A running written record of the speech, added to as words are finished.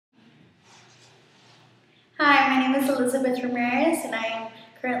name is Elizabeth Ramirez, and I am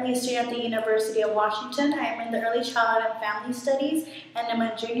currently a student at the University of Washington. I am in the Early Childhood and Family Studies, and I'm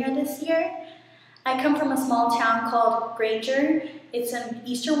a junior this year. I come from a small town called Granger. It's in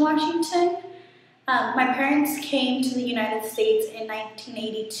eastern Washington. My parents came to the United States in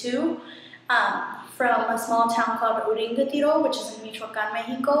 1982 from a small town called Uringatiro, which is in Michoacan,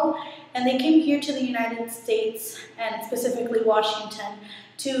 Mexico. And they came here to the United States, and specifically Washington,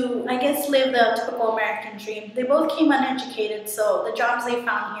 to, I guess, live the typical American dream. They both came uneducated, so the jobs they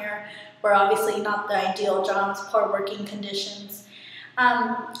found here were obviously not the ideal jobs, poor working conditions.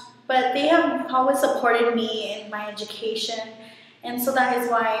 But they have always supported me in my education, and so that is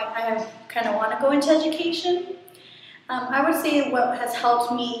why I kind of want to go into education. I would say what has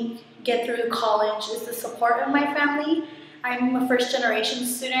helped me get through college is the support of my family. I'm a first-generation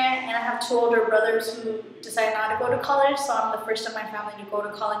student, and I have two older brothers who decided not to go to college, so I'm the first in my family to go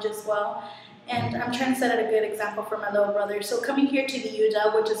to college as well. And I'm trying to set a good example for my little brother. So coming here to the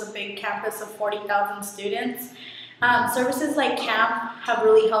UW, which is a big campus of 40,000 students, services like CAMP have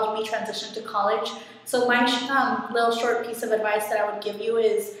really helped me transition to college. So my little short piece of advice that I would give you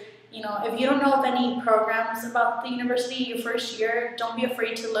is, if you don't know of any programs about the university your first year, don't be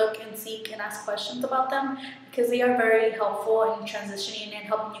afraid to look and seek and ask questions about them, because they are very helpful in transitioning and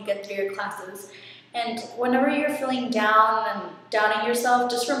helping you get through your classes. And whenever you're feeling down and doubting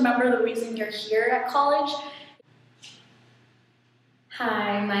yourself, just remember the reason you're here at college.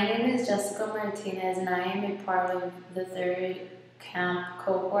 Hi, my name is Jessica Martinez, and I am a part of the third camp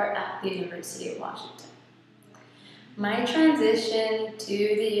cohort at the University of Washington. My transition to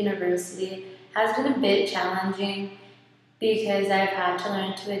the university has been a bit challenging because I've had to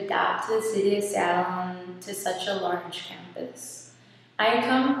learn to adapt to the city of Seattle and to such a large campus. I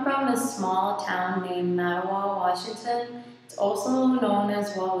come from a small town named Mattawa, Washington. It's also known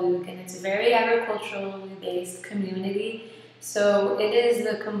as Wahluke, and it's a very agriculturally based community. So it is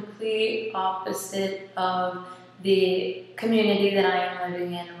the complete opposite of the community that I am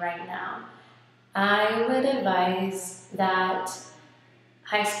living in right now. I would advise that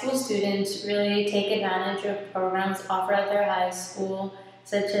high school students really take advantage of programs offered at their high school,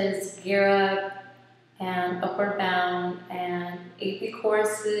 such as Gear Up and Upward Bound and AP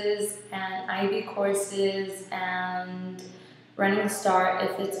courses and IB courses and Running Start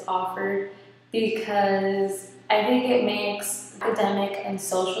if it's offered, because I think it makes academic and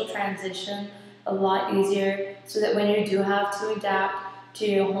social transition a lot easier, so that when you do have to adapt to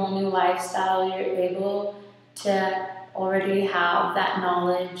your whole new lifestyle, you're able to already have that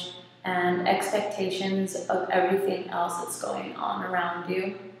knowledge and expectations of everything else that's going on around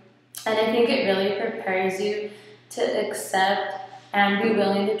you. And I think it really prepares you to accept and be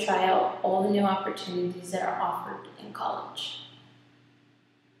willing to try out all the new opportunities that are offered in college.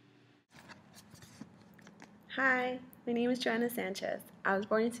 Hi, my name is Joanna Sanchez. I was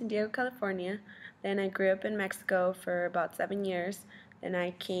born in San Diego, California. Then I grew up in Mexico for about 7 years. Then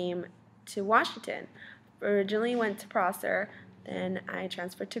I came to Washington. Originally went to Prosser, then I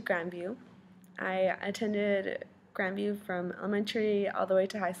transferred to Grandview. I attended Grandview from elementary all the way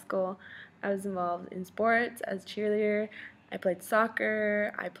to high school. I was involved in sports as a cheerleader. I played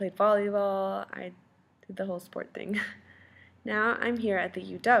soccer, I played volleyball, I did the whole sport thing. Now I'm here at the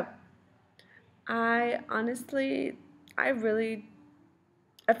UW.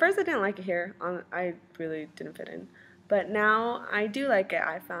 At first I didn't like it here. I really didn't fit in. But now I do like it.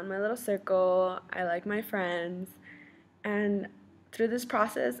 I found my little circle, I like my friends, and through this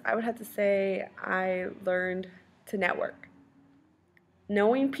process, I would have to say I learned to network.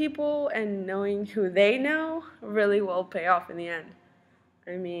 Knowing people and knowing who they know really will pay off in the end.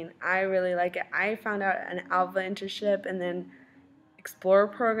 I mean, I really like it. I found out an Alva internship and then Explorer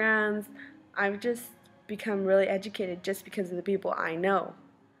programs. I've just become really educated just because of the people I know.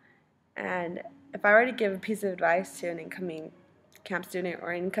 And if I were to give a piece of advice to an incoming camp student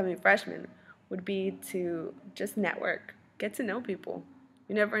or incoming freshman, would be to just network, get to know people.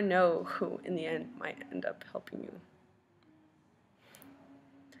 You never know who in the end might end up helping you.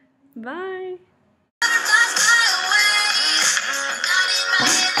 Bye.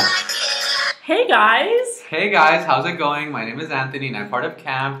 Hey guys! Hey guys, how's it going? My name is Anthony and I'm part of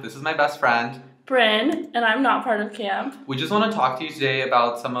camp. This is my best friend, Bryn, and I'm not part of camp. We just want to talk to you today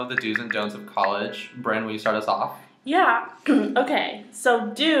about some of the do's and don'ts of college. Bryn, will you start us off? Yeah, okay, so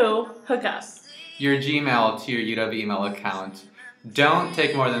do hook up. Your Gmail to your UW email account. Don't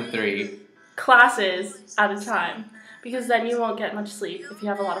take more than 3 classes at a time, because then you won't get much sleep if you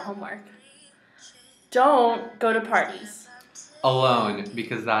have a lot of homework. Don't go to parties. Alone,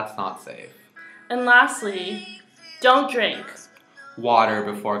 because that's not safe. And lastly, don't drink. Water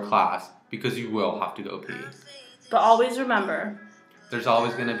before class, because you will have to go pee. But always remember, there's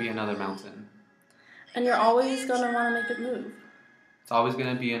always going to be another mountain. and you're always going to want to make it move. It's always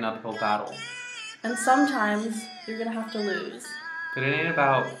going to be an uphill battle. And sometimes you're going to have to lose. But it ain't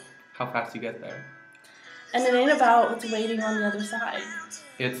about how fast you get there. And it ain't about what's waiting on the other side.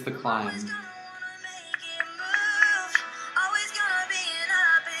 It's the climb.